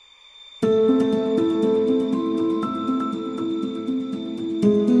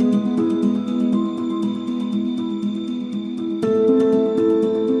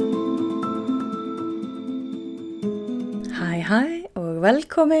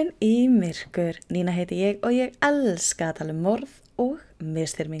Velkomin í Myrkur. Nína heiti ég og ég elska að tala um morð og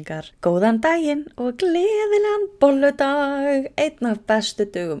misþyrmingar. Góðan daginn og gleðilegan bolludag. Einn af bestu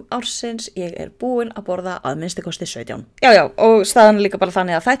dögum ársins. Ég er búin að borða að minnsta kosti 17. Já, og staðan er líka bara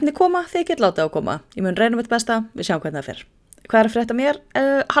þannig að þættinni koma þegar ég get látið á koma. Ég mun reyna mitt besta, við sjáum hvernig það fer. Hvað er að frétta mér?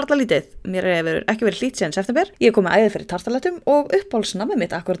 Harla lítið. Mér hefur ekki verið hlýtt síðan september. Ég er komið æðið fyrir tartalettum og uppáhaldsnamið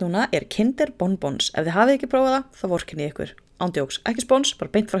mitt akkurat núna er Kinder Bonbons. Ef þið hafið ekki prófað það, þá vorkenni ég ykkur. Ándjóks, ekki spons,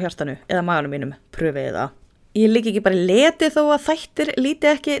 bara beint frá hjartanu eða maganum mínum, pröfið það. Ég ligg ekki bara í leti þó að þættir líti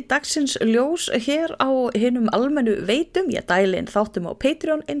ekki dagsins ljós hér á hinum almennu veitum. Ég dæli inn þáttum á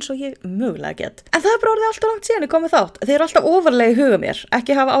Patreon eins og ég mögulega get. En það er bara orðið alltaf langt síðan ég komið þátt. Þeir eru alltaf ofarlega í huga mér,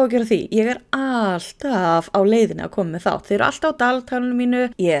 ekki hafa áhyggjur af því. Ég er alltaf á leiðinni að koma með þátt. Þeir eru alltaf á dagatalinu mínu.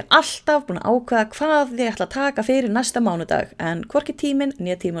 Ég er alltaf búin að ákveða hvað ég ætla að taka fyrir næsta mánudag. En hvorki tíminn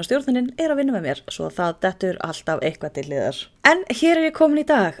né tímastjórnunin er að vinna með mér, svo það dettur alltaf eitthvað til hliðar. En hér er ég komin í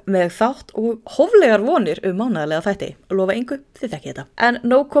dag með þátt og hóflegar vonir mánaðarlega þætti. Lofa engu, þið þekki þetta. En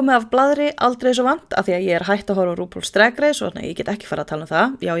nóg komið af blaðri, aldrei svo vant af því að ég er hætt að horfa á RuPaul's Drag Race og ég get ekki fara að tala um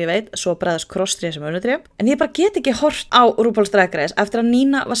það. Já, ég veit, svo bregðast krosstré sem önutré. En ég bara get ekki hort á RuPaul's Drag Race eftir að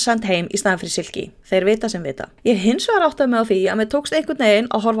Nína var send heim í staðan fyrir Silky. Þeir vita sem vita. Ég hins vegar áttaði mig á því að mér tókst einhvern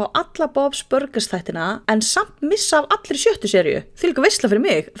veginn að horfa á alla Bob's Burgers þættina en samt missa af allri 7. seríu. Þvílíka veisla fyrir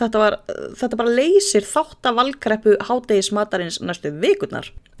mig. Þetta bara leysir þáttavalkreppu hádegismatarins næstu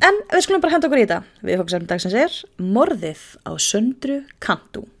vikurnar. En við skulum bara henda okkur í þetta. Viðfangsefni dagsins er morðið á Söndru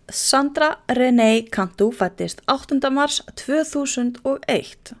Cantú. Sandra Renee Cantú fæddist 8. mars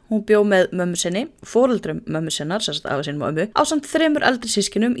 2001. Hún bjó með mömmu sinni, foreldrum mömmu sinnar, sem sagt afa sinni mömmu, ásamt 3 eldri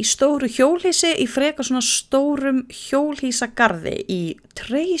systkinum í stóru hjólhýsi í frekar svona stórum hjólhýsagarði í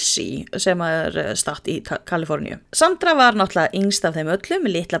Tracy sem er statt í Kaliforníu. Sandra var náttúrulega yngst af þeim öllum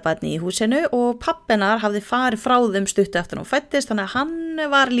með litla barni í húsinu og pappinar hafði farið frá þeim stuttu eftir hún fæddist, þannig að hann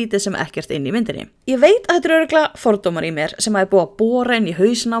var lítið sem ekkert inn í myndinni. Ég veit að þetta eru örugglega fordómar í mér sem hafi búið að bora inn í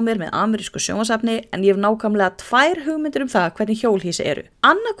hausinn á mér með amerísku sjónvarpsefni en ég hef nákvæmlega 2 hugmyndir um það hvernig hjólhýsi eru.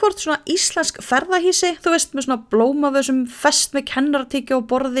 Annarkvort svona íslensk ferðahýsi, þú veist með svona blómavössum fest með kennaratyggju á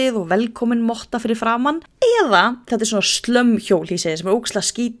borðið og velkomin motta fyrir framann, eða þetta er svona slömm hjólhýsi sem er ógeðslega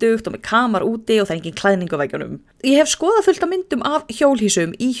skítugt og með kamar úti og það er engin klæðning á veggjunum. Ég hef skoðað fullt af myndum af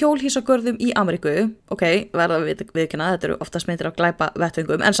hjólhýsum í hjólhýsagörðum í Ameríku. Ok, verða viðkynna, þetta eru oftast myndir af glæpa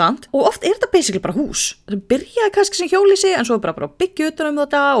vettvöngum, en samt. Og oft er þetta basically bara hús. Það byrjaði kannski sem hjólhýsi en svo er bara byggja utan um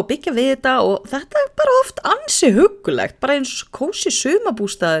þetta og byggja við þetta og þetta er bara oft ansi huggulegt, bara eins og kósi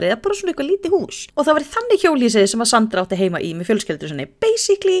sumabústaður eða bara svona eitthvað lítið hús. Og það var þannig hjólhýsi sem að Sandra átti heima í með fjölskyldu sinni,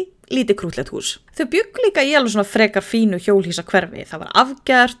 basically lítið krútlegt hús. Þau bjuggu líka í alveg svona frekar fínu hjólhýsa hverfi. Það var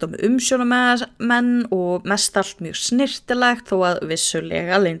afgert og með umsjónamenn og mest allt mjög snirtilegt þó að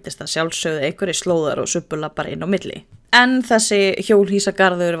vissulega leyndist að sjálfsögðu einhverjir slóðar og subbulabbar inn á milli. En þessi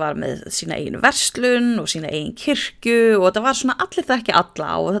hjólhýsagarður var með sína eigin verslun og sína eigin kirkju og þetta var svona allir þekki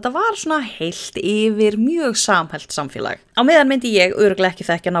alla og þetta var svona heilt yfir mjög samhelt samfélag. Á meðan myndi ég örugglega ekki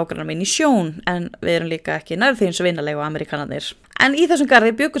þekkja nágrannar minn í sjón en við erum líka ekki nær því eins og vinalegu Amerikanarnir. En í þessum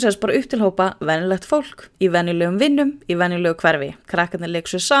garði bjuggu sérst bara upp til hópa venjulegt fólk, í venjulegum vinnum, í venjulegu hverfi. Krakkarnir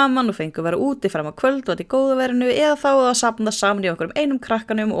leiksuðu saman og fengu vera úti fram á kvöld og þetta í góðu verinu eða þá að safna saman í einhverjum einum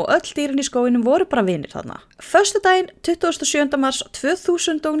krakkanum og öll dýrin í skóginum voru bara vinir þarna. Föstudaginn 27. mars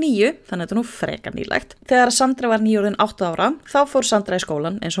 2009, þannig að þetta nú frekar nýlegt. Þegar Sandra var nýorðin 8 ára, þá fór Sandra í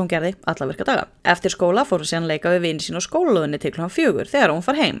skólan eins og hún gerði alla virka daga. Eftir skóla fór hún síðan leika við vini sín á skólalóðinni til kl. 4 þegar hún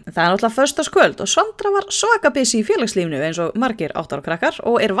far heim. Það er náttúrulega föstudagskvöld og Sandra var svaka busy í félagslífinu eins og margir 8 ára krakkar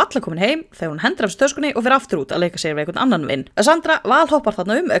og er valla komin heim þegar hún hendur af töskunni og fer aftur út að leika sér við einhvern annan vinn. Sandra valhoppar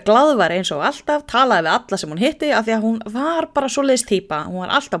þarna glaðværi eins og alltaf, talaði við alla sem hún hitti af því að hún var bara svoleiðis típa. Hún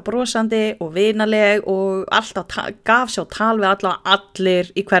var alltaf brosandi og vinaleg og alltaf gaf sér á tal við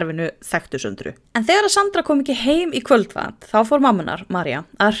allir í hverfinu þekktu Söndru. En þegar að Sandra kom ekki heim í kvöldvand, þá fór mammunar, Marja,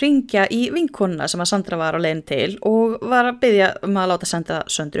 að hringja í vinkonuna sem að Sandra var á leiðinni til og var að biðja að láta senda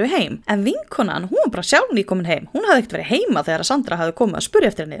Söndru heim. En vinkonan, hún var bara sjálf nýkomin heim. Hún hafði ekkert verið heima þegar að Sandra hafði komið að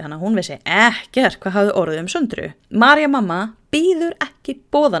spurja eftir henni, þannig að hún vissi ekkert hvað hafði orðið Söndru. Marja mamma býður ekki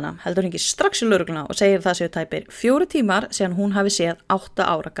boðana, heldur hengi strax í lögregluna og segir það séu tæpir 4 tímar síðan hún hafi séð 8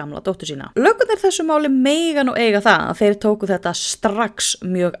 ára gamla dóttur sína. Lögurnir þessu máli mega nú eiga það að þeir tóku þetta strax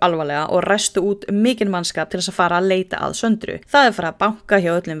mjög alvarlega og ræstu út mikinn mannskap til þess að fara að leita að Söndru. Það er fara að banka hjá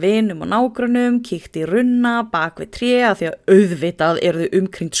öllum vinum og nágrunum, kíkt í runna, bak við tré af því að auðvitað eru þau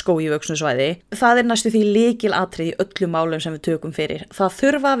umkringt skóg í vöxnu svæði. Það er næstu því lykilatriði í öllum málum sem við tökum fyrir. Það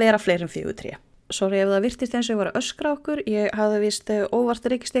þurfa að vera fleiri en 4 tré. Sorry ef það virtist eins og ég var að öskra okkur. Ég hafði vist óvart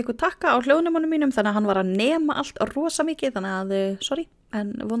rekist eitthvað takka á hljóðnumunum mínum þannig að hann var að nema allt rosa mikið þannig að sorry.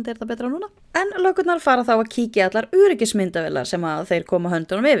 en vondi þetta betra núna. En lögurnar fara þá að kíkja allar öryggismyndavélar sem að þeir koma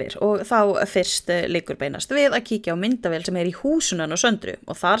höndunum yfir og þá fyrst liggur beinast við að kíkja á myndavél sem í húsunan og Söndru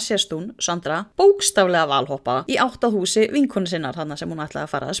og þar sést hún, Sandra, bókstaflega valhoppa í átt að húsi vinkonu sinnar þarna sem hún ætlaði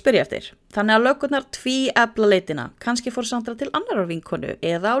að fara að spyrja eftir. Þannig að lögurnar tvíefla leitina, kannski fór Sandra til annarar vinkonu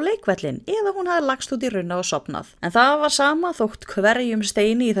eða á leikvellin eða hún hafði lagst út í runna og sopnað. En það var sama þótt hverjum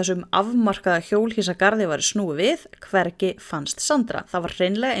steini í þessum afmarkaða hjólhýsagarði var snúið við, hvergi fannst Sandra. Það var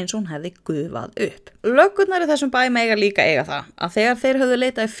hreinlega eins og hún hefði gufað upp. Löggurnar í þessum bæ mega líka eiga það að þegar þeir höfðu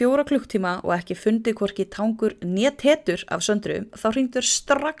leitað í 4 klukktíma og ekki fundið hvorki tangur né tetur af Söndru, þá hringdu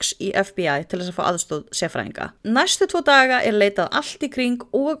strax í FBI til þess að fá aðstoð sérfræðinga. Næstu 2 daga leitað allt í kring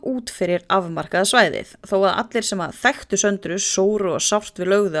og út fyrir afmarkaða svæðið, þó að allir sem að þekktu Söndru sóru og sárt við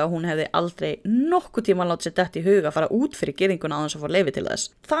lögðu að hún hefði aldrei nokkuð tíma látið sér dett í huga að fara út fyrir girðinguna á þess að fá leyfi til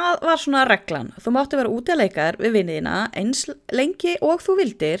þess. Það var svona reglan. Þú mátti vera úti að leika við viniðina eins lengi og þú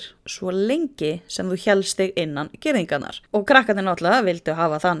vildir, svo lengi sem þú hélst þig innan girðingarnar. Og krakkarnir náttúrulega vildu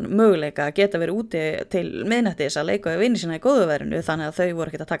hafa þann möguleika að geta verið úti til miðnættis að leika við vini sína í góðuverinu þannig að þau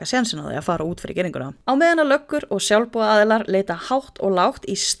voru ekki að taka sénsinn á því að fara út fyrir girðinguna. Á meðan að löggur og sjálfboðaaðilar leita hátt og lágt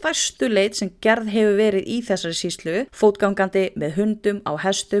í stærstu leit sem gerð hefur verið í þessari sýslu, fótgangandi með hundum, á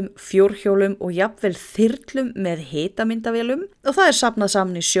hestum, fjórhjólum og jafnvel þyrlum með hitamyndavélum og það safnað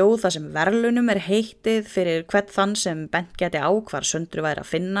saman í sjóð þar sem verðlaunum heitið fyrir hvern þann sem bent geti á hvar Söndru væri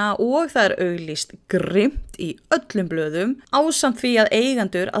að finna og það auglýst grimt í öllum blöðum ásamt því að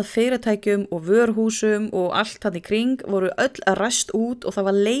eigendur að fyrirtækjum og vörhúsum og allt hann í kring voru öll ræst út og það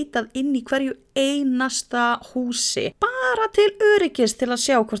var leitað inn í hverju einasta húsi bara til öryggis til að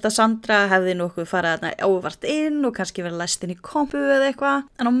sjá hvort að Sandra hefði nokkuð farið óvart inn og kannski verið læst inn í kompu eða eitthvað.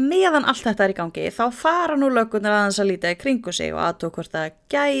 En á meðan allt þetta í gangi þá fara nú löggurnar aðeins að líta í kringu sig og aðtók hvort það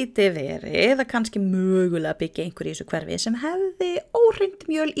gæti verið eða kannski mögulega byggja einhver í þessu hverfi sem hefði óhreint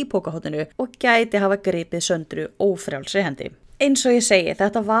mjöl í pókahotinu og gæti hafa gripið Söndru ófrjálsri hendi. Eins og ég segi,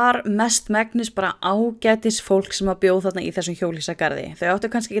 þetta var mest megnis bara ágætis fólk sem að bjóð þarna í þessum hjólhýsagarði. Þau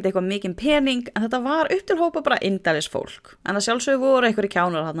áttu kannski ekki eitthvað mikinn pening, en þetta var upp til hópa bara indælis fólk. En það sjálfsögðu voru einhverju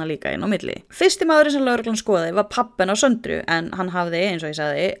kjánar þarna líka inn á milli. Fyrsti maðurinn sem lögreglan skoðaði var pabbinn á Söndru, en hann hafði, eins og ég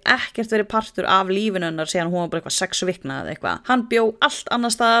sagði, ekkert verið partur af lífinu hennar síðan hún var bara eitthvað 6 vikna eða eitthvað. Hann bjó allt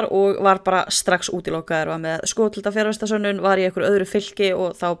annars staðar og var bara strax útilokaður og með skotlita fjarvistarsönnun var í einhverju öðru fylki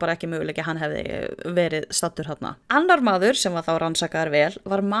og þá bara ekki möguleiki hann hefði verið stattur þarna. Annar maður sem var þá rannsakaður vel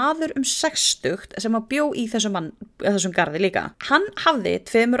var maður 60 sem að bjó í þessum garði líka. Hann hafði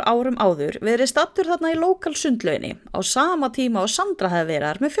 2 árum áður verið stattur þarna í lokal sundlauginni á sama tíma og Sandra hefði verið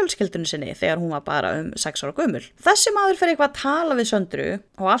þar með fjölskyldunni sinni þegar hún var bara 6 ára gömul. Þessi maður fer eitthvað að tala við Söndru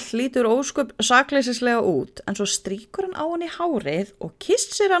og allt lítur ósköp sakleysislega út en svo strýkur hann á hann í hárið og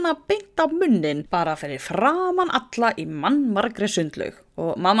kissir hana beint á munnin bara fyrir framan alla í mannmargri sundlaug.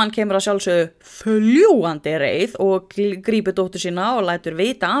 Og mamman kemur að sjálfsögðu fljúandi reið og grípur dóttur sína og lætur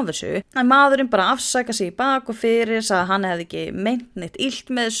vita af þessu. En maðurinn bara afsaka sig í bak og fyrir, sagði að hann hefði ekki meint neitt illt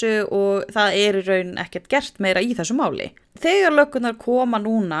með þessu og það í raun ekkert gert meira í þessu máli. Þegar lögurnar koma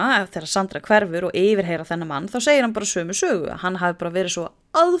núna þegar Sandra hverfur og yfirheyra þennan mann þá segir hann bara sömu sögu. Hann hafi bara verið svo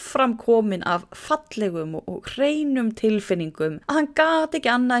aðframkomin af fallegum og hreinum tilfinningum að hann gat ekki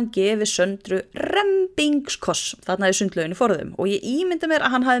annað en gefið Söndru rembingskoss þarna í sundlauginni forðum og ég ímynda mér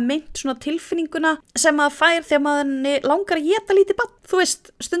að hann hafi meint svona tilfinninguna sem að fær þegar maðurinn langar að éta lítið barn. Þú veist,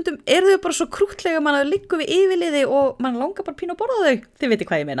 stundum eru þau bara svo krúttlega mann að liggur við yfirliði og mann langar bara pínu að borða þau. Þið veitir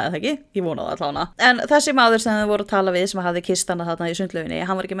hvað ég meina, eða ekki? Ég vona það allavega. En þessi maður sem þau voru að tala við sem hafði kysst hana þarna í sundlauginni,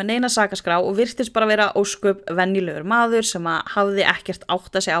 hann var ekki með neina sakaskrá og virtist bara vera ósköp venjulegur maður sem að hafði ekkert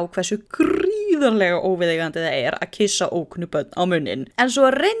átta sig á hversu gríðarlega óviðeigandi það er að kyssa ókunnu börn á munnin. En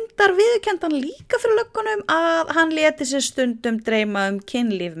svo reyndar viðurkenndi hann líka fyrir löggunum að hann léti sig stundum dreyma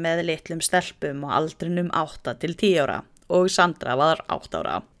kynlíf með litlum stelpum á aldrinum 8 til 10 ára. Og Sandra var 8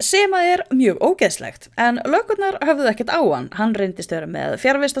 ára. Sem að er mjög ógeðslegt, en löggurnar höfðu ekkert á hann. Hann reyndist vera með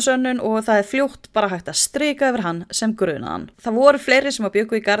fjarvistarsönnun og það fljótt bara hægt að strika yfir hann sem grunaðan. Það voru fleiri sem að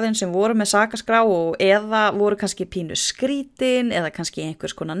bjuggu í garðin sem voru með sakaskrá og eða voru kannski pínu skrítin eða kannski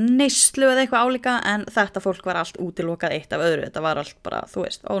einhvers konar neyslu eða eitthvað álíka, en þetta fólk var allt útilokað eitt af öðru. Þetta var allt bara, þú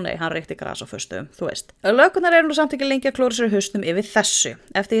veist, ó nei, hann reykti gras á föstu, þú veist. Löggurnar eru nú samt ekki lengi að klóra sér hausnum yfir þessu.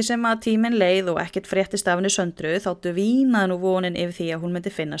 Eftir því sem að tíminn leið og ekkert fréttist af henni Söndru, þá dvínaði nú vonin yfir því að hún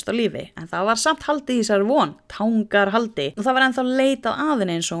myndi finnast á lífi, en það var samt haldið í þessari von, tangarhaldi, og það var ennþá leitað að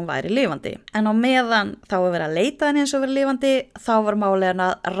henni eins og hún væri lifandi. En á meðan þá var verið að leita henni eins og verið lifandi, þá var málið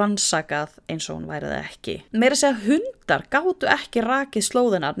hennar rannsakað eins og hún væri það ekki. Meira að segja hundar gátu ekki rakið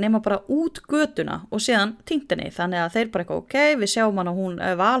slóðinar nema bara út götuna og síðan týnt henni, þannig að þeir bara eitthvað ok, við sjáum hann og hún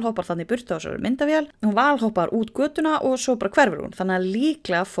valhoppar þannig í burtu á þessu myndavél, hún valhoppar út götuna og svo bara hverfur hún, þannig að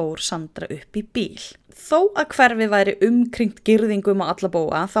líklega fór Sandra upp í bíl. Þó að hverfi væri umkringt girðingum á alla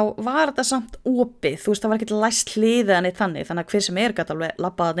bóa, þá var þetta samt opið, þú veist, það var ekkert læst hliðið henni þannig að hver sem gat alveg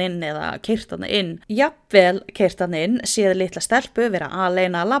labbað hann inn eða keyrt hann inn. Jafnvel keyrt hann inn, séð litla stelpu vera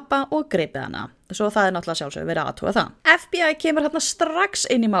aleina að labba og gripið hana. Svo það náttúrulega sjálfsögur verið að athuga það. FBI kemur hérna strax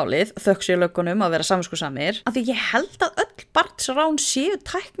inn í málið, þökk sér löggunum að vera samviskusamir, af því ég held að öll barnsrán séu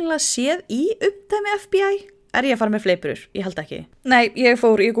tæknilega séð í umdæmi FBI. Er ég að fara með fleipurur? Ég held ekki. Nei, ég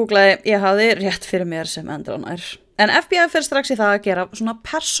googlaði, ég hafði rétt fyrir mér sem endranær. En FBI fyrir strax í það að gera svona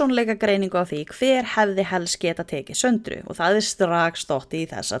persónleika greiningu á því hver hefði helst geta tekið Söndru og það strax stótt í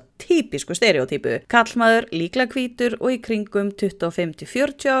þessa típisku stereotypu. Karlmaður, líklega hvítur og í kringum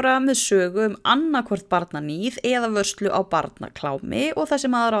 25-40 ára með sögu annarkvort barnaníð eða vörslu á barnaklámi og þessi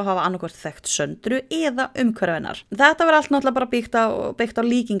maður á að hafa annarkvort þekkt Söndru eða umhverfi hennar. Þetta var allt náttúrulega bara byggt á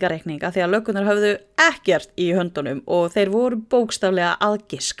líkingareikninga því að löggunar höfðu ekkert í höndunum og þeir voru bókstaflega að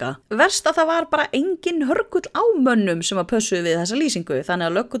giska. Verst að það var bara engin hörgull á mönnum sem að pössuðu við þessa lýsingu, þannig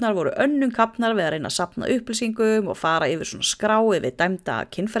að löggunar voru önnum kapnar við að reyna að safna upplýsingum og fara yfir svona skrái við dæmda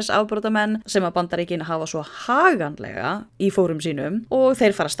kynferðisafbrotamenn sem að Bandaríkin hafa svo haganlega í fórum sínum og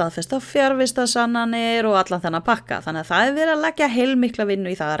þeir fara staðfesta fjarvistarsannanir og allan þennan pakka, þannig að það er verið að leggja heilmikla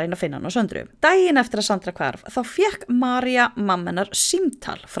vinnu í það að reyna að finna hann á Söndru. Daginn eftir að Sandra hvarf, þá fékk María mammenar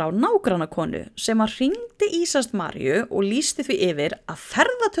símtal frá nágrannakonu sem að hringdi í Maríu og lýsti því yfir að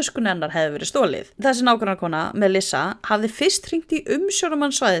ferðatöskun hennar hefði verið stolið. Þessi nágrannakona Melissa hafði fyrst hringt í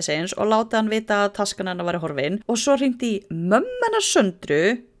umsjónumann svæðisins og látið hann vita að taskan hennar væri horfin og svo hringt í mömmunar Söndru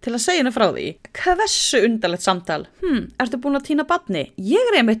til að segja henni frá því. Hversu undarlegt samtal? Ertu búin að týna barni?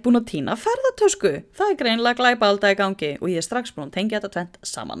 Ég einmitt búin að týna ferðatösku. Það greinlega glæpaalda í gangi og ég strax búin að tengja þetta tvennt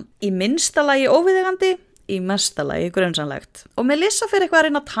saman. Í minnsta lagi óviðeigandi, í mesta lagi grunsamlegt. Og Melissa fyrir eitthvað að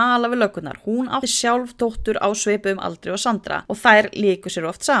reyna að tala við löggunar. Hún átti sjálf dóttur á svipum aldri og Sandra og þær líku sér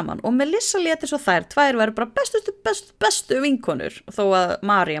oft saman og Melissa leti svo þær tvær væru bara bestu vinkonur og þó að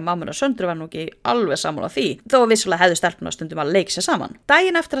María, mamma og Söndru var nú ekki alveg sammála því, þó að vissulega hefðu stelpuna stundum að leika sér saman.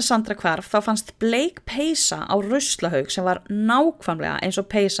 Daginn eftir að Sandra hvarf þá fannst bleik peysa á ruslahaug sem var nákvæmlega eins og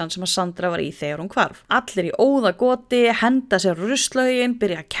peysan sem að Sandra var í þegar hún hvarf. Allir í óðagoti henda sér ruslahaugin,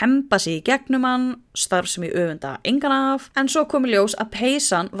 byrja að kempa sig í gegnum hann, starf sem ég öfunda engan af, en svo kom í ljós að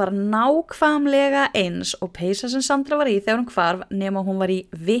peysan var nákvæmlega eins og peysa sem Sandra var í þegar hún hvarf nema hún var í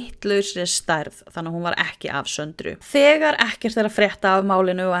vittlausri stærð, þannig að hún var ekki af Söndru. Þegar ekkert er að frétta af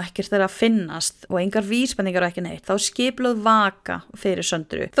málinu og ekkert er að finnast og engar vísbendingar og ekki neitt, þá skipluð vaka fyrir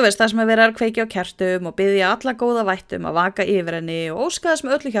Söndru. Þú veist það sem er verið að kveikja á kertum og biðja alla góða vættum að vaka yfir henni og óskaðast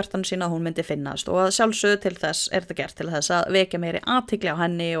með öllu hjartanu sína að hún myndi finnast og að sjálfsögðu til þess er þetta gert til þess að vekja meiri athygli á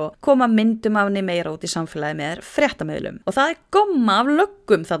henni og koma myndum af henni meira út í samfélagi með fréttamiðlum. Og það er gomma af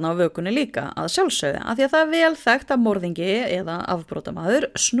löggum þarna á vökunni líka að sjálfsögðu að því að það er vel þekkt að morðingi eða afbrotamaður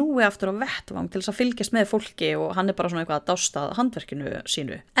snúi aftur á vettvang til þess að fylgjast með fólki og hann er bara svona eitthvað að dásta handverkinu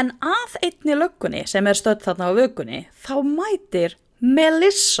sínu. En að einni löggunni sem er stödd þarna á vökunni þá mætir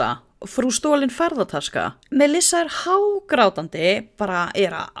Melissa, frú stólin ferðataska. Melissa er hágrátandi, bara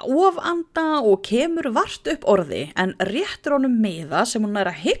er að ofanda og kemur vart upp orði en réttur honum miða sem hún er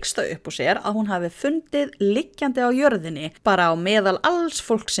að hiksta upp úr sér að hún hafi fundið liggjandi á jörðinni bara á meðal alls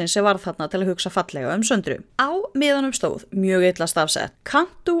fólksins sem var þarna til að hugsa fallega Söndru. Á miðanum stóð, mjög illa stafsett,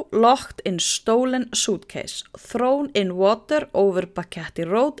 Cantu locked in stolen suitcase, thrown in water over Bacchetti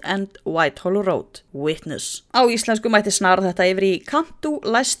Road and Whitehall Road. Witness. Á íslensku mætti snara þetta yfir í Cantu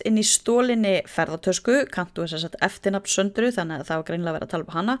læst inn í stólinni ferðatösku, Cantu er sem sagt eftirnafn Söndru þannig að það var greinilega verið að tala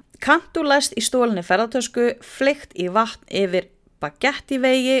um hana. Cantu læst í stólinni ferðatösku, fleygt í vatn yfir Bacchetti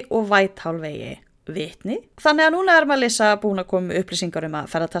vegi og Whitehall vegi. Vitni. Þannig að núna er Melissa búin að koma upplýsingar að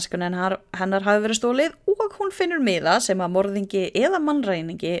ferðataskan hennar hafi verið stólið og hún finnur miða sem að morðingi eða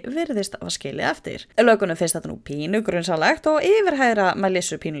mannræningi virðist að skilja eftir. Lögunum finnst þetta nú pínu grunnsalegt og yfirhæra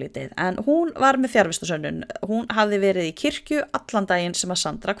Melissu pínulítið en hún var með fjarvistarsönnun. Hún hafði verið í kirkju allan daginn sem að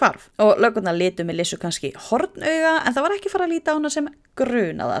Sandra hvarf og lögurnar litu Melissu kannski hornauga en það var ekki fara að líta á hana sem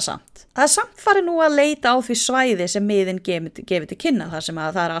grunaða samt. Það er samt farið nú að leita á því svæði sem miðin gefið til kynna þar sem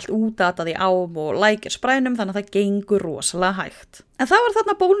að það er allt útatað í ám og lækir sprænum þannig að það gengur rosalega hægt. En það var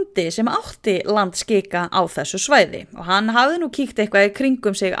þarna bóndi sem átti landskika á þessu svæði og hann hafði nú kíkt eitthvað í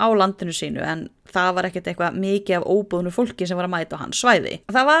kringum sig á landinu sínu en það var ekkert eitthvað mikið af óboðnu fólki sem var að mæta á hans svæði.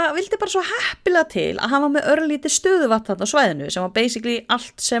 Vildi bara svo heppilega til að hann var með örlítið stöðuvatn þarna á svæðinu sem var basically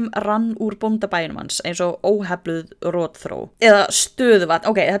allt sem rann úr bóndabæinum hans eins og óhefluð rotþró. Eða stöðuvatn,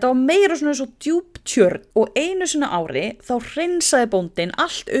 þetta var meira svona svo djúp tjörn og einu sinna ári þá hreinsaði bóndin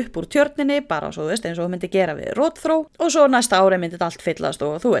allt upp úr tjörninni bara svo eins og myndi gera við rotþró og svo næsta ári myndi þetta allt fyllast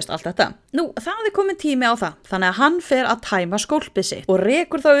og allt þetta. Nú, það er komin tími á það, þannig að hann fer að tæma skólpið sitt og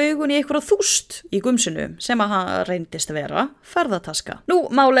rekur þá augun í einhverja þúst í gumsinu sem að hann reyndist vera ferðataska. Nú,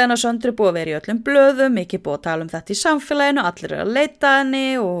 málið hennar Söndru búið að vera í öllum blöðum, ekki búið að tala um þetta í samfélaginu, allir eru að leita henni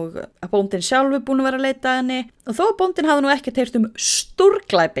og bóndin sjálfur búin að vera að leita henni. Og þó að bóndin hafði nú ekki heyrt um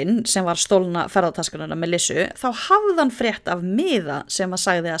stórglæpinn sem var stólna ferðataskununa Melissu, þá hafði hann frétt af miða sem að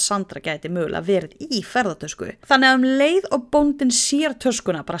sagði að Sandra gæti mögulega verið í ferðatösku. Þannig að leið og bóndin sér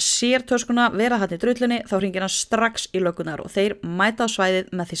töskuna vera hann í drullunni, þá hringir hann strax í löggunar og þeir mæta á svæðið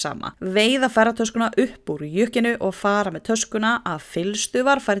með því sama. Veiða ferðatöskuna upp úr jökinu og fara með töskuna að fyllstu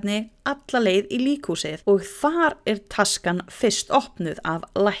varfærni alla leið í líkhúsið og þar er taskan fyrst opnuð af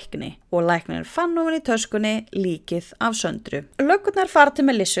lækni og læknin fann ofan í töskunni líkið af Söndru. Löggurnar fara til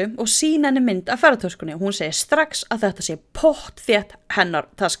Melissu og sýna henni mynd af ferðatöskunni og hún segir strax að þetta sé pottþétt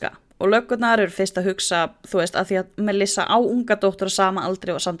hennar taska. Og löggurnar eru fyrst að hugsa, að því að Melissa á unga dóttur á sama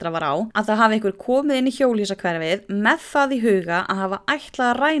aldri og Sandra var á, að það hafi einhver komið inn í hjólhýsakverfið með það í huga að hafa ætlað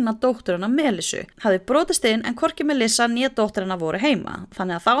að ræna dótturina Melissu. Hafi brotist inn en hvorki Melissa né dótturina voru heima.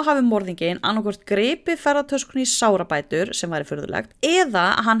 Þannig að þá hafi morðinginn annarkvort gripið ferðatöskunni í sárabætur sem væri furðulegt, eða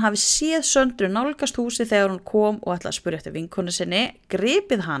að hann hafi séð Söndru nálgast húsi þegar hún kom og ætlaði að spyrja eftir vinkonu sinni,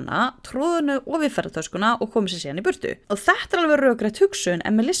 gripið hana, tróðinu ofið ferðatöskuna og komið sér síðan í burtu. Og þetta er alveg rökrétt hugsun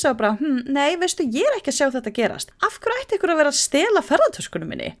en Melissa var bara nei, veistu, ég er ekki að sjá þetta gerast. Af hverju ætti ykkur að vera að stela ferðatöskunum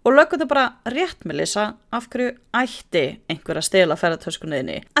minni? Og lögum það bara rétt Melissa, af hverju ætti einhver að stela ferðatöskunum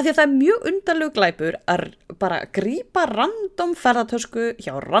þinni? Af því að það er mjög undarlegur glæpur að bara grípa random ferðatösku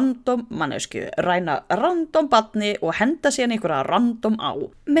hjá random mannesku, ræna random barni og henda síðan einhverja random á.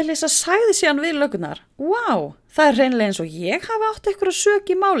 Melissa sagði síðan við lögurnar, wow, það er hreinlega eins og ég hafi átt einhverja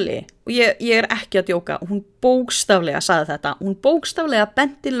sök í máli. Og ég er ekki að djóka, hún bókstaflega sagði þetta, hún bókstaflega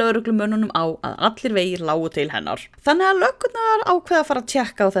benti lögreglumönnunum á að allir vegir lágu til hennar. Þannig að löggurnar ákveða að fara að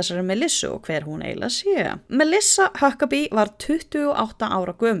tjekka á þessari Melissu og hver hún eiginlega sé. Melissa Huckabee var 28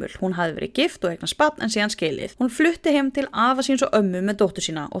 ára gömul, hún hafði verið gift og eignast barn en síðan skilið. Hún flutti heim til afa síns og ömmu með dóttur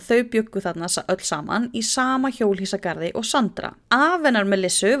sína og þau bjuggu þarna öll saman í sama hjólhýsagarði og Sandra. Afennar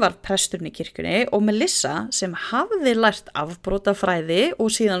Melissu var presturinn í kirkjunni og Melissa sem hafði lært afbrotafræði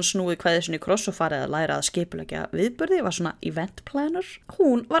og síðan snúið kveðið sinni í kross og farið að læra að skipuleggja viðburði, var svona event planner.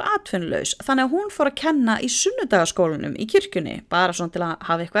 Hún var atvinnulaus, þannig að hún fór að kenna í sunnudagaskólanum í kirkjunni, bara svona til að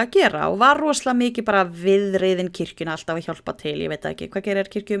hafa eitthvað að gera og var rosalega mikið bara viðriðin kirkjuna alltaf að hjálpa til, ég veit ekki hvað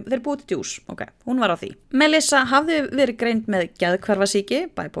gerir kirkjum, þeir búið til djús, hún var á því. Melissa hafði verið greind með geðhverfasýki,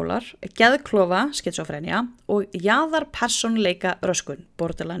 bipolar, geðklofa, skizofrenia og jaðarpersónuleika röskun,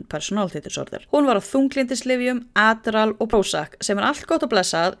 borderline personality disorder. Hún var á þunglyndislyfjum, Adderall og Prozac sem er allt gott og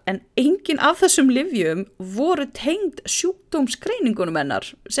blessað en engin af þessum lyfjum voru tengd sjúkdómsgreiningunum hennar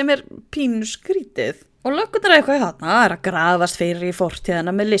sem er pínu skrítið. Og löggurnar eitthvað þarna er að grafast fyrir í fortíðina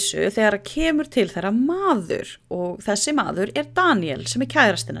Melissu þegar að kemur til þeirra maður og þessi maður er Daniel sem er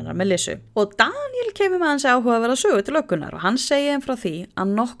kærastinn hennar Melissu. Og Daniel kemur með hans áhugaverða sögu til löggurnar og hann segir þeim frá því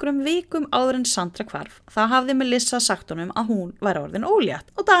að nokkrum vikum áður en Sandra hvarf það hafði Melissa sagt honum að hún væri orðin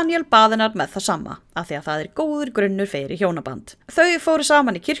ólétt og Daniel bað hennar með það sama af því að það er góður grunnur fyrir hjónaband. Þau fóru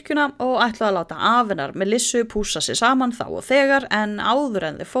saman í kirkjuna og ætlaðu að láta afennar Melissu pússa sig saman þá og þegar en áður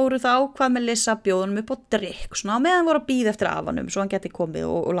en þau fóru þá ákvað Melissa bjóða honum upp á drykk svona á meðan voru að bíða eftir afanum svo hann geti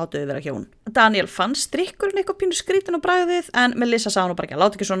komið og látið vera hjón. Daniel fann drykkurinn eitthvað pínu skrítin á bragðið en Melissa sá hann bara ekki að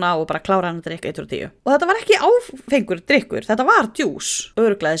láta ekki svona og bara klára hann að drykka 1 úr 10. Og þetta var ekki áfengur drykkur, þetta var djús,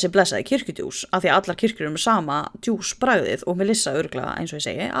 örugglega þessi blessaði kirkjudjús af því að allar kirkjur eru með sama djús bragðið og Melissa örugglega eins og ég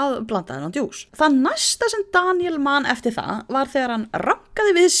segi að blanda þennan djús. Það næsta sem Daniel man eftir það var þegar hann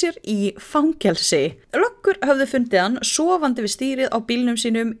rankaði við sér í fangelsi. Löggur höfðu fundið hann sofandi við stýrið á bílnum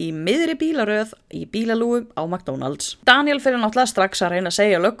sínum í miðri bílaröð í bílalúu á McDonald's. Daniel fyrir náttúrulega strax að reyna að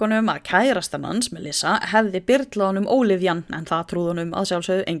segja löggunum að kærastan hans, Melissa, hefði byrlað honum ólifjan en það trúði honum að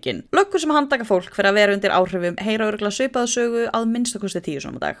sjálfsögðu enginn. Löggur sem handtaka fólk fyrir að vera undir áhrifum heyra örugglega svipaða sögu að minnstakosti 10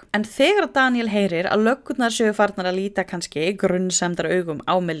 svona dag. En þegar Daniel heyrir að löggurnar séu farnar að líta kannski grunnsemdar augum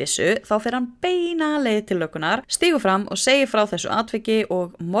á Melissu þá fer hann beina leið til löggunar, stígur fram og segir frá þessu atviki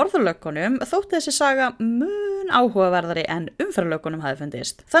og morðurlöggunum þótti þessi saga mun áhugaverðari en umferðarlöggunum hafi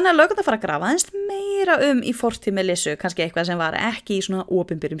fundist. Þannig að lögurnar fara að grafa aðeins meira í fortíð Melissu, kannski eitthvað sem var ekki í svona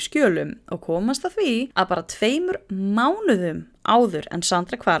opinberum skjölum og komast að því að bara 2 mánuðum áður en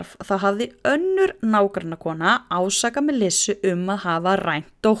Sandra hvarf þá hafði önnur nágrannakona ásakað Melissu að hafa rænt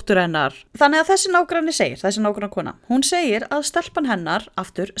dóttur hennar. Þannig að þessi nágrannakona, hún segir að stelpan hennar,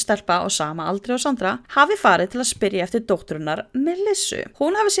 aftur stelpa á sama aldri og Sandra, hafi farið til að spyrja eftir dóttur hennar Melissu.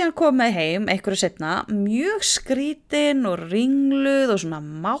 Hún hafi síðan komið heim einhverju seinna, mjög skrítin og ringluð og svona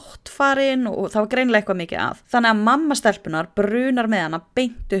máttfarin og það var greinilega eitthvað mikið að. Þannig að mamma stelpunar brunar með hana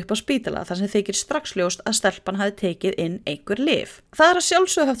beint upp á spítala þar sem þykir strax ljóst að stelpan hafi tekið inn einhver lyf. Það að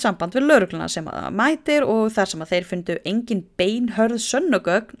sjálfsögðu haft samband við lögregluna sem að mætir og þar sem að þeir fundu engin beinhörð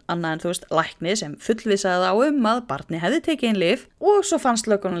sönnugögn annað en lækni sem fullvisaði á að barni hefði tekið inn lyf og svo fannst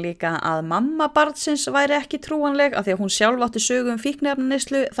lögregluna líka að mamma barnsins væri ekki trúanleg af því að hún sjálf átti sögu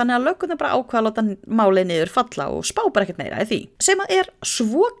fíkniefnaneyslu þannig að lögregluna bara ákvað að láta málið niður falla og spá bara ekkert meira í því. Sem að er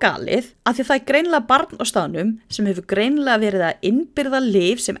svo galið af því það er greinilega barn á staðnum sem hefur greinilega verið að innbyrða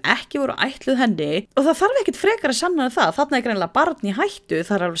lyf sem ekki voru ætluð henni og það þarf ekkert frekar að sanna það. Þarna er greinilega barn í hættu,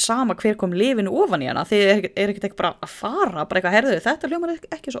 það er alveg sama hver kom lyfinu ofan í hana. Þið er ekkert bara að fara, bara eitthvað herðu, þetta hljómar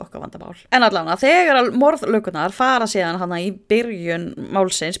ekki svo okkar vandamál. En allavega, þegar morðlögurnar fara síðan hana í byrjun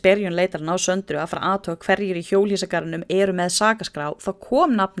málsins, byrjun leitarinn á Söndru að fara aðtók hverjir í hjólhýsagarðinum eru með sakaskrá, þá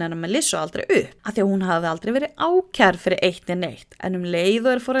kom nafn hennar Melissu aldrei upp, af því að hún hafði aldrei verið ákærð fyrir eitt né neitt. En leið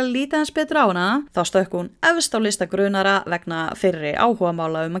og fór að líta hans betur á hana, þá stökk hún efst á lista grunara vegna fyrri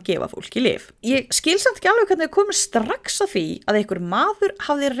áhugamála að gefa fólki lyf. Ég skil samt ekki alveg hvernig þau komur strax að því að einhver maður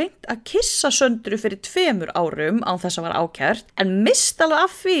hafði reynt að kissa Söndru fyrir 2 árum án þess að var ákært, en mist alveg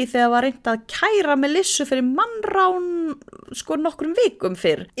af því þegar var reynt að kæra Melissu fyrir mannrán nokkrum vikum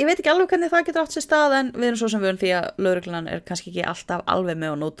fyrr. Ég veit ekki alveg hvernig það getur átt sér stað en við erum svo sem vön því að lögreglan er kannski ekki alltaf alveg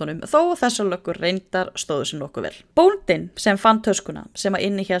með á nótunum þó þessar löggur reyndar stóðu sér nokkuð vel. Bóndinn sem fann töskuna sem að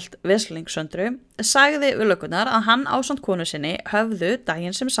innihélt vesling Söndru sagði við löggunar að hann ásamt konu sinni höfðu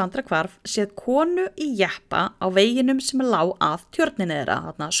daginn sem Sandra hvarf séð konu í jeppa á veginum sem lá að tjörninni þeirra,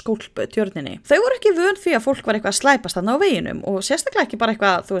 þarna skólpu tjörninni. Þau voru ekki vön því að fólk var eitthvað að slæpast þarna á veginum og sérstaklega ekki bara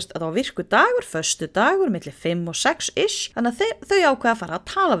eitthvað, að það var virku dagur, föstu dagur, milli 5 og 6 ish, þannig að þau ákveða að fara að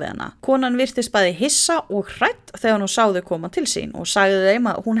tala við hana. Konan virtist bæði hissa og hrædd þegar hún sá þau koma til sín og sagði þeim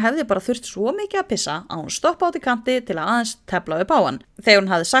að hún hefði bara þurft svo mikið að pissa að hún stoppa át í kanti til að aðeins tefla upp á hann. Þegar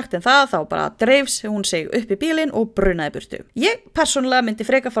hún hafði sagt það, þá bara dreifs hún sig upp í bílinn og brunaði burtu. Ég persónulega myndi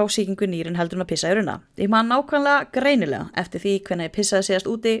freka fá sýkingu nýrin heldur hún að pissa í runna. Ég man nákvæmlega greinilega eftir því hvernig ég pissaði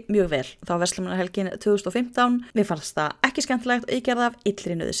síðast úti mjög vel. Þá verslunarhelgin 2015. Mér fannst það ekki skemmtilegt og ég gerði af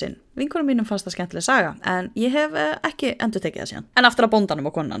illri nauðsyn. Vinkonum mínum fannst það skemmtileg saga, en ég hef ekki endurtekið það síðan. En aftur á bóndanum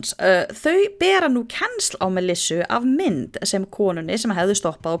og konans. Þau bera nú kennsl á Melissu af mynd sem konunni sem hefði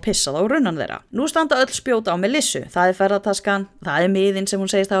stoppað og pissað á runnan þeirra. Nú standa öll spjóta á Melissu. Það er ferðataskan, það er miðinn sem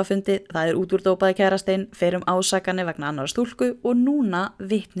hún segist hafa fundið, það er útúrdópaði kærastinn, ferum ásakanir vegna annarra stúlku og núna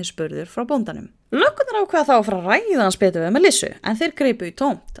vitnisburður frá bóndanum. Löggunar ákveða þá að fara að ræða hans betur við Melissu, en þeir gripu í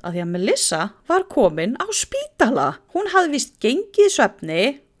tómt að því að Melissa var komin á spítala. Hún hafði víst gengið í svefni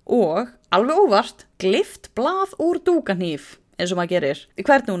og, alveg óvart, gleypt blað úr dúkahníf, eins og maður gerir.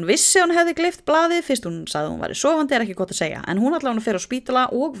 Hvernig hún vissi hún hefði gleypt blaðið, fyrst hún sagði hún væri sofandi er ekki gott að segja, en hún allavega fer á spítala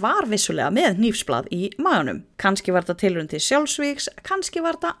og var vissulega með hnífsblað í maganum. Kannski var þetta tilraun til sjálfsvíks, kannski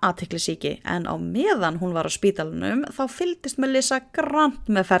var þetta athyglisýki, en á meðan hún var á spítalanum þá fylgdist Melissa grannt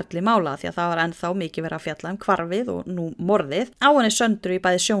með ferli mála því að það var ennþá mikið verið að fjalla hvarfið og nú morðið á henni Söndru í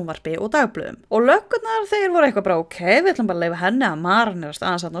bæði sjónvarpi og dagblöðum. Og löggurnar þeir voru eitthvað bara við ætlum bara að leyfa henni að marinera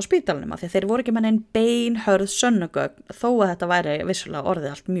aðeins á spítalanum af því þeir voru ekki með neinn beinhörð sönnugögn þó að þetta væri vissulega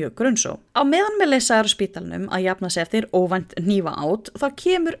orðið allt mjög grunnsó. Á meðan Melissa er á spítalanum að jafna sig eftir óvænt hnífaát þá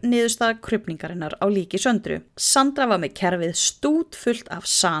kemur niðurstaða krufningarinnar á líki Söndru. Sandra var með kerfið stútfullt af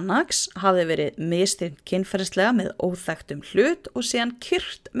Xanax, hafði verið misstyrmt kynferðislega með óþekktum hlut og síðan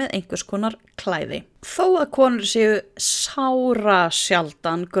kyrt með einhvers konar klæði. Þó að konur séu sára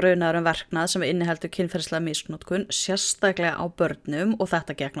sjaldan grunaður verknað sem inniheldur kynferðislega misnotkun, sérstaklega á börnum og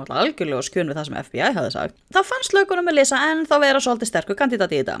þetta gekk náttúrulega algjörlega á skjön við það sem FBI hafði sagt. Það fannst löggunum Melissa en þá vera svolítið sterkur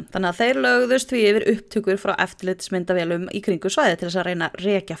kandidat í þetta. Þannig að þeir lögðust því yfir upptökur frá eftirlitsmyndavélum í kringu svæði til þess að reyna að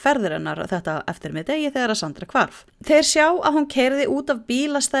rekja ferðir hennar þetta eftirmiðdegi þegar að Sandra hvarf. Þeir sjá að hún keyrði út af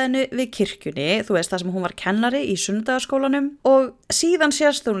bílastæðinu við kirkjunni, þú veist það sem hún var kennari í sunnudagaskólanum og síðan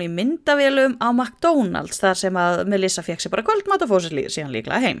sést hún í myndavélum á McDonald's þar sem að Melissa fékk sér bara kvöldmat og fór sér síðan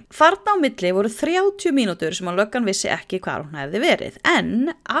líklega heim. Þarna á milli voru 30 mínútur sem að löggan vissi ekki hvar hún hefði verið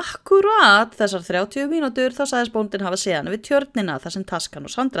en akkurat þessar 30 mínútur þá sagðist bóndinn hafa séð hana við tjörnina þar sem taskan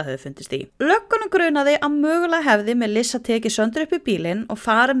og Sandra hefði fundist í. Löggunum grunaði að mögulega hefði Melissa tekið Söndru upp í bílinn og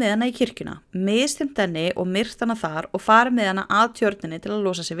farið með hana í kirkjuna, misþyrmt henni og myrt hana þar og farið með hana að tjörninni til að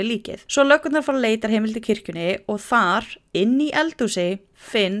losa sig við líkið. Svo löggunar fara leitar heimild í kirkjunni og þar inn í eldhúsi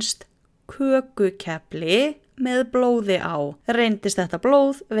finnst kökukepli með blóði á. Reyndist þetta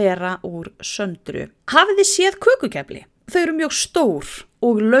blóð vera úr Söndru. Hafið þið séð kökukefli? Þau eru mjög stór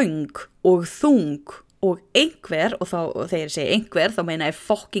og löng og þung og einhver, og þegar ég segi einhver, þá meina ég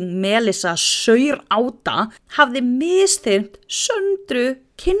fucking Melissa Sauráta, hafði misþyrmt Söndru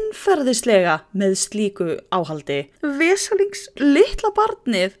kynferðislega með slíku áhaldi. Vesalings litla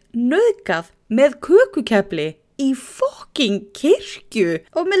barnið nauðgað með kökukefli í fucking kirkju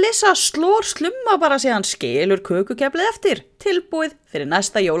og Melissa slór slumma bara síðan skilur kökukeflið eftir. Tilbúið fyrir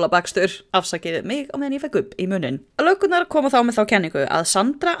næsta jólabakstur. Afsakiði mig á meðan ég fekk upp í munnin. Lögurnar koma þá með þá kenningu að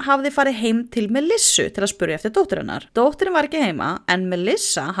Sandra hafði farið heim til Melissu til að spurja eftir dóttur hennar. Dóttirin var ekki heima en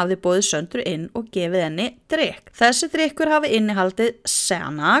Melissa hafði boðið Söndru inn og gefið henni drykk. Þessi drykkur hafi innihaldið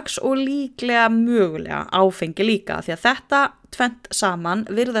Xanax og líklega mögulega áfengi líka því að þetta tvent saman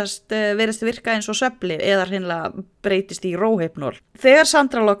virðist virka eins og svefnlyf eða hreinlega breytist í róhypnol. Þegar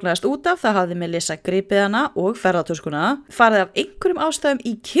Sandra lognaðist út af það hafði Melissa gripið hana og ferðartöskuna, farið af einhverjum ástæðum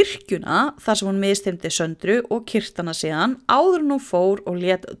í kirkjuna þar sem hún misþyrmdi Söndru og kyrt hana síðan áður en hún fór og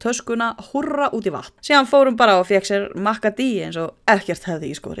lét töskuna hurra út í vatn. Síðan fór hún bara og fekk sér Macadí eins og ekkert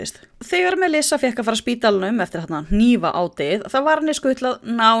hefði í skorist. Þegar Melissa fekk að fara spítalunum eftir hérna hnífa átið, þá var henni skutlað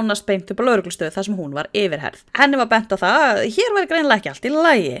nánast beint upp á lögreglustöð þar sem hún var yfirherð. Henni var bent á það, hér var greinilega ekki allt í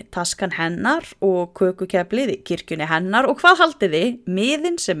lagi. Taskan hennar og kökukeflið í kirkjunni hennar og hvað haldið þið?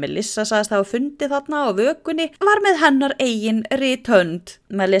 Miðinn sem Melissa sagðist hafa fundið þarna á vökunni var með hennar eigin rithönd.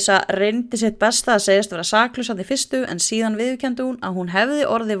 Melissa reyndi sitt besta að segjast vera saklaus að því fyrstu en síðan viðurkenndi hún að hún hefði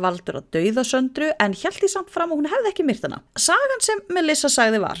orðið valdur að dauða Söndru en hélt því samt fram að hún hefði ekki myrt hana. Sagan sem Melissa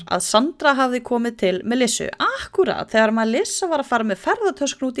sagði var að Sandra hafði komið til Melissu akkurat þegar Melissa var að fara með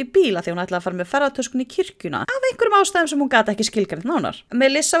ferðartöskun út í bíla því hún ætlaði að fara með ferðartöskun í kirkjuna af einhverjum ástæðum sem hún gat ekki skilgreint nánar.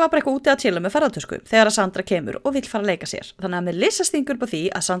 Melissa var bara eitthvað úti að chilla með ferðartösku þegar Sandra kemur og vill fara að leika sér. Þannig að Melissa stingur upp á því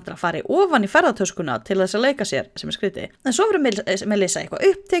að Sandra fari ofan í ferðartöskuna til þess að leika sér sem skrítið. En svo verður Melissa eitthvað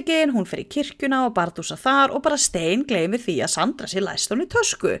upptekin, hún fer í kirkjuna og bardúsa þar og bara steingleymir því að Sandra sé læst hún í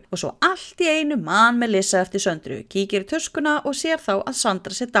tösku. Og svo allt í einu man Melissa eftir Söndru, kíkir í töskuna og sér þá að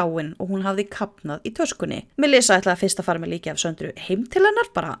Sandra sé dáin og hún hafði kapnað í töskunni. Melissa ætlaði fyrst að fara með líki af Söndru heim til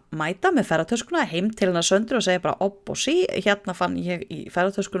hennar, bara mæta með ferðartöskuna heim til hennar Söndru og segja bara opp og sí, hérna fann ég í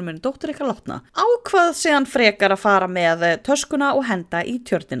ferðartöskunum minni dóttur ykkar látna. Ákvað síðan frekar að fara með töskuna og henda í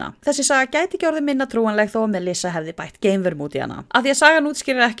tjörnina. Þessi saga gæti ekki orðið minna trúanleg þó að Melissa hefði bætt geimverum út í hana. Af því að sagan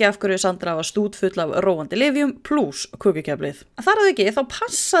útskýrir ekki af hverju Sandra var stútfull af róandi lyfjum pluss kökukeflið. Þar að ekki þá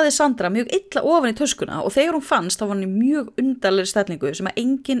passaði Sandra mjög illa ofan í töskuna og þegar hún fannst þá var hann í mjög undarlegri stellingu sem að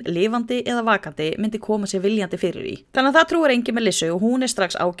engin lifandi eða vakandi myndi koma sér viljandi fyrir í. Þannig að það trúir engin Melissu og hún er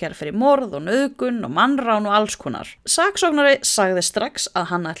strax ákærð fyrir morð og nauðgun og mannrán og alls konar. Saksóknari sagði strax að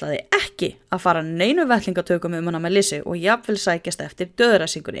hann ætlaði ekki að fara neinu vettlingatökum hana Melissu og jafnvel sækjast eftir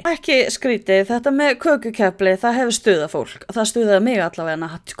döðræsingunni. Ekki skrítið, þetta með kökukefli það hefur stuðað fólk. Það stuðaði mig allavega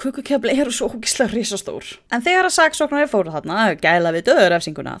að kökukefli eru svo ógislega risastór. En þegar að saksóknari fóru þarna að gæla við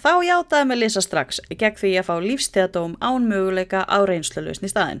döðræsinguna þá játaði Melissa strax gegn því að fá lífstíðadóm án möguleika á reynslulausn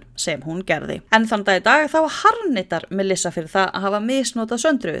í staðinn, sem hún gerði. En þann dag í dag þá harnitar Melissa fyrir það að hafa misnotað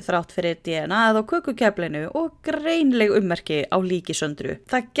Söndru þrátt fyrir DNA-ið á kökukeflinu og greinleg ummerki á líki Söndru.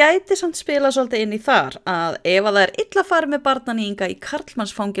 Það gæti samt spila svolítið inn í þar að ef að það er illa farið með barnanýinga í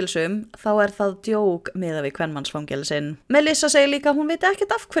karlmannsfangelsum þá er það djók miðað við kvenmannsfangelsin. Melissa segir líka að hún veit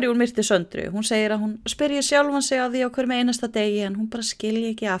ekkert af hverju hún myrti Söndru. Hún segir að hún spyrji sjálfan sig að því á hverjum einasta degi en hún bara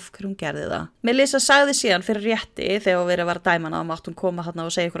skilji ekki af hverju hún gerði það. Melissa sagði síðan fyrir rétti þegar verið var að dæma hana mátt hún koma þarna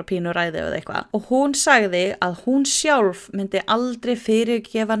og segja ykkur að pínu ræði eða eitthvað og hún sagði að hún sjálf myndi aldrei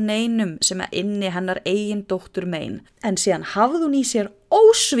fyrirgefa neinum sem að inni hennar eigin dóttur mein en síðan hafði hún í sér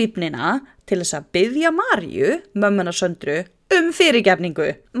ósvífnina til þess að biðja Maríu, mömmuna Söndru,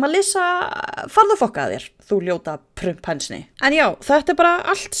 fyrirgefningu. Melissa, farðu að fokka að þér, þú ljóta prumphansni. En já, þetta er bara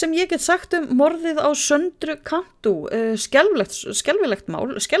allt sem ég get sagt morðið á Söndru Cantú. Skelfilegt mál,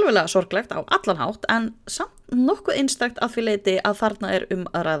 skelfilega sorglegt á allan hátt, en samt nokkuð einstakt að því leyti að þarna er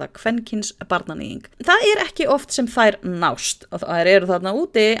að ræða kvenkyns barnanýjing. Það er ekki oft sem þær nást og þær eru þarna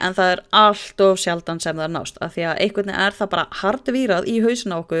úti en það er allt of sjaldan sem þær nást af því að einhvern veginn er það bara hardvírað í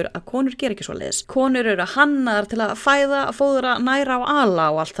hausinn á okkur að konur ger ekki svoleiðis. Konur eru hannaðar til að fæða, fóðra, næra og ala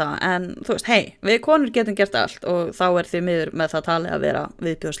og allt það en þú veist, hei, við konur getum gert allt og þá er því miður með það talið að vera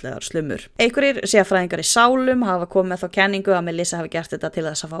viðbjóðslegar slumur. Einhverjir sérfræðingar í sálum hafa komið með þá kenningu að Melissa hafi gert þetta til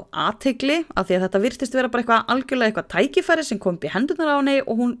þess að fá athygli af því að þetta virtist vera bara algjörlega eitthvað tækifæri sem kom í hendurnar á henni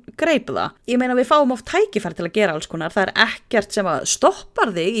og hún greip það. Ég meina við fáum oft tækifæri til að gera alls konar, það er ekkert sem að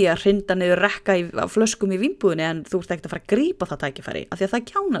stoppar þig í að hrinda niður rekka á flöskum í vínbúðinni en þú ert ekkert að fara að grípa það tækifæri af því að það er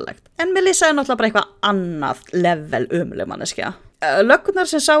kjánalegt. En Melissa er náttúrulega bara eitthvað annað level ömuleg manneskja. Löggurnar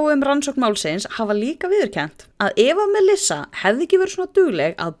sem sáu rannsókn málsins hafa líka viðurkennt að ef að Melissa hefði ekki verið svona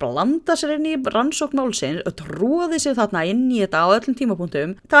dugleg að blanda sér inn í rannsókn málsins og tróði sér þarna inn í þetta á öllum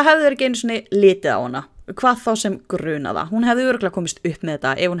tímapunktum, þá hefði þeir ekki einu svona litið á hana. Hvað þá sem grunaða. Hún hefði örugglega komist upp með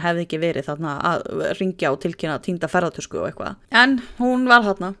þetta ef hún hefði ekki verið þarna að ringja og tilkynna týnda ferðartösku og eitthvað. En hún var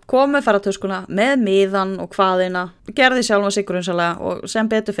þarna, kom með ferðartöskuna, með miðan og hvaðina, gerði sjálfa sig grunsamlega og sem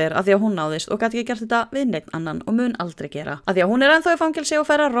betur fer að því að hún náðist og gæti ekki gert þetta við neitt annan og mun aldrei gera. Að því að hún ennþá í fangelsi og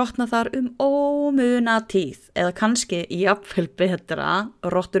fer að rotna þar ómuna tíð. Eða kannski jafnvel betra,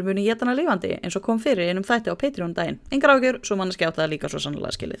 rottur muni éta hana lifandi eins og kom fyrir einum þætti á Patreon daginn. Engar áhyggjur, svo manneskja átti það líka svo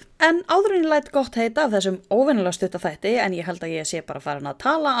sannlega skilið. En áður en ég læt gott heita af þessum óvenjulega stutta þætti, en ég held að ég sé bara farin að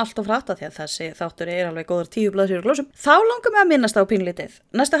tala allt of hratt því að þessi þáttur alveg góður 10 blaðsíður glósum. Þá langar mig að minnast á pínlítið.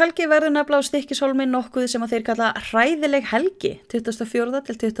 Næsta helgi verður nefnilega á Stykkishólmi nokkuð sem að þeir kalla hræðileg helgi 24.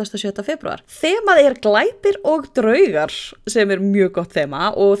 til 27. febrúar. Þemað glæpir og draugar sem mjög gott þema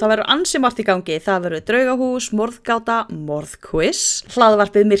og það verður ansi margt í gangi. Það verður draugahús, morðgáta, morðquiz,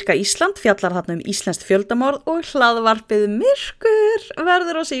 hlaðvarpið Myrka Ísland fjallar þarna íslenskt fjöldamorð og hlaðvarpið Myrkur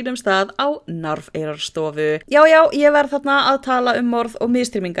verður á sínum stað á Narfeyrarstofu. Já, ég verð þarna að tala morð og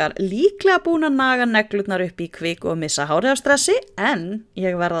misþyrmingar, líklega búin að naga neglurnar upp í kvik og missa hárið af stressi, en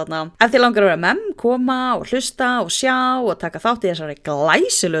ég verð þarna. Ef þið langar að vera með, koma og hlusta og sjá og taka þátt í þessari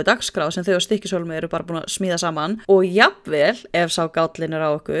glæsilegu dagskrá sem þau á Stykkishólmi eru bara búin að smíða saman og jafnvel, ef sá gállinn á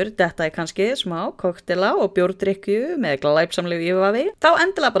okkur, þetta kannski smá koktela og bjórdrykkju með glæpsamlegu yfirvafi, þá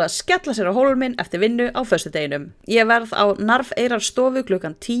endilega bara skella sér á hólminn eftir vinnu á föstudeginum. Ég verð á Narfeyrarstofu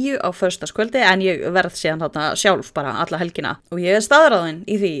klukkan 10 á föstudagskvöldi, en ég verð síðan þarna sjálf bara alla helgina og ég staðráðin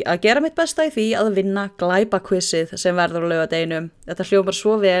í því að gera mitt besta í því að vinna glæpakvissið sem verður á laugardeginum. Þetta hljómar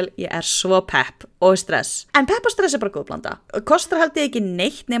svo vel, ég svo pepp og stress. En pepp og stress bara góð blanda. Kostar held ég ekki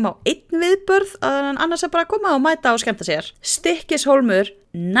neitt nema á einn viðburð, annars bara að koma og mæta og skemmta sér. Stykkishólmur,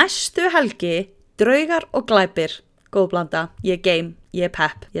 næstu helgi, draugar og glæpir. Góð blanda, ég game, ég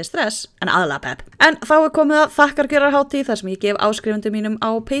pepp, ég stress, en aðalega pepp. En þá komið að þakkargjörarhátíð þar sem ég gef áskrifendum mínum á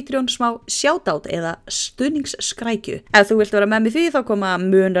Patreon smá shoutout eða stuðningsskrækju. Ef þú vilt vera með mig því þá koma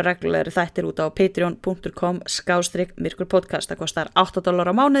reglulegri þættir út á patreon.com/myrkurpodcast. Það kostar $8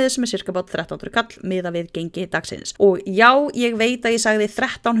 á mánuði sem cirka bát 1300 kall miða við gengi dagsins. Og já, ég veit að ég sagði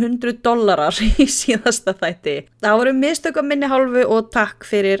 $1,300 í síðasta þætti. Það voru mistök á minni hálfu og takk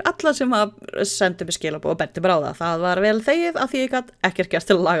fyrir alla sem að sendu mig skilabóð og bentu mér á það. Það var vel þegið af því ég gat ekkert gert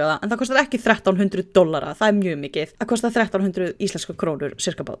til að laga það, en það kostar ekki $1,300, það mjög mikið. Það kostar 1.300 íslenskar krónur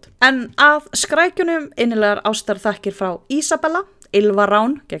cirka bát. En að skrækjunum innilegar ástarþakkir frá Ísabella, Ylva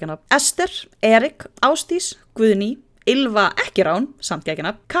Rán, geggjana, Ester, Erik, Ásdís, Guðný, Ylva ekki Rán, samt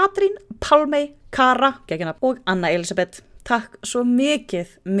geggjana, Katrín, Pálmey, Kara, geggjana og Anna Elisabeth. Takk svo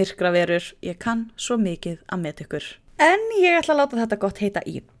mikið, myrkraverur, ég kann svo mikið að meta ykkur. En ég ætla að láta þetta gott heita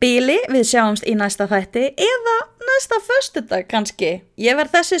í bili. Við sjáumst í næsta þætti eða næsta föstudag kannski. Ég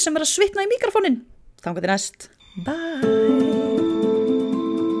verð þessi sem að svitna í mikrofónin. Þangað til næst. Bye!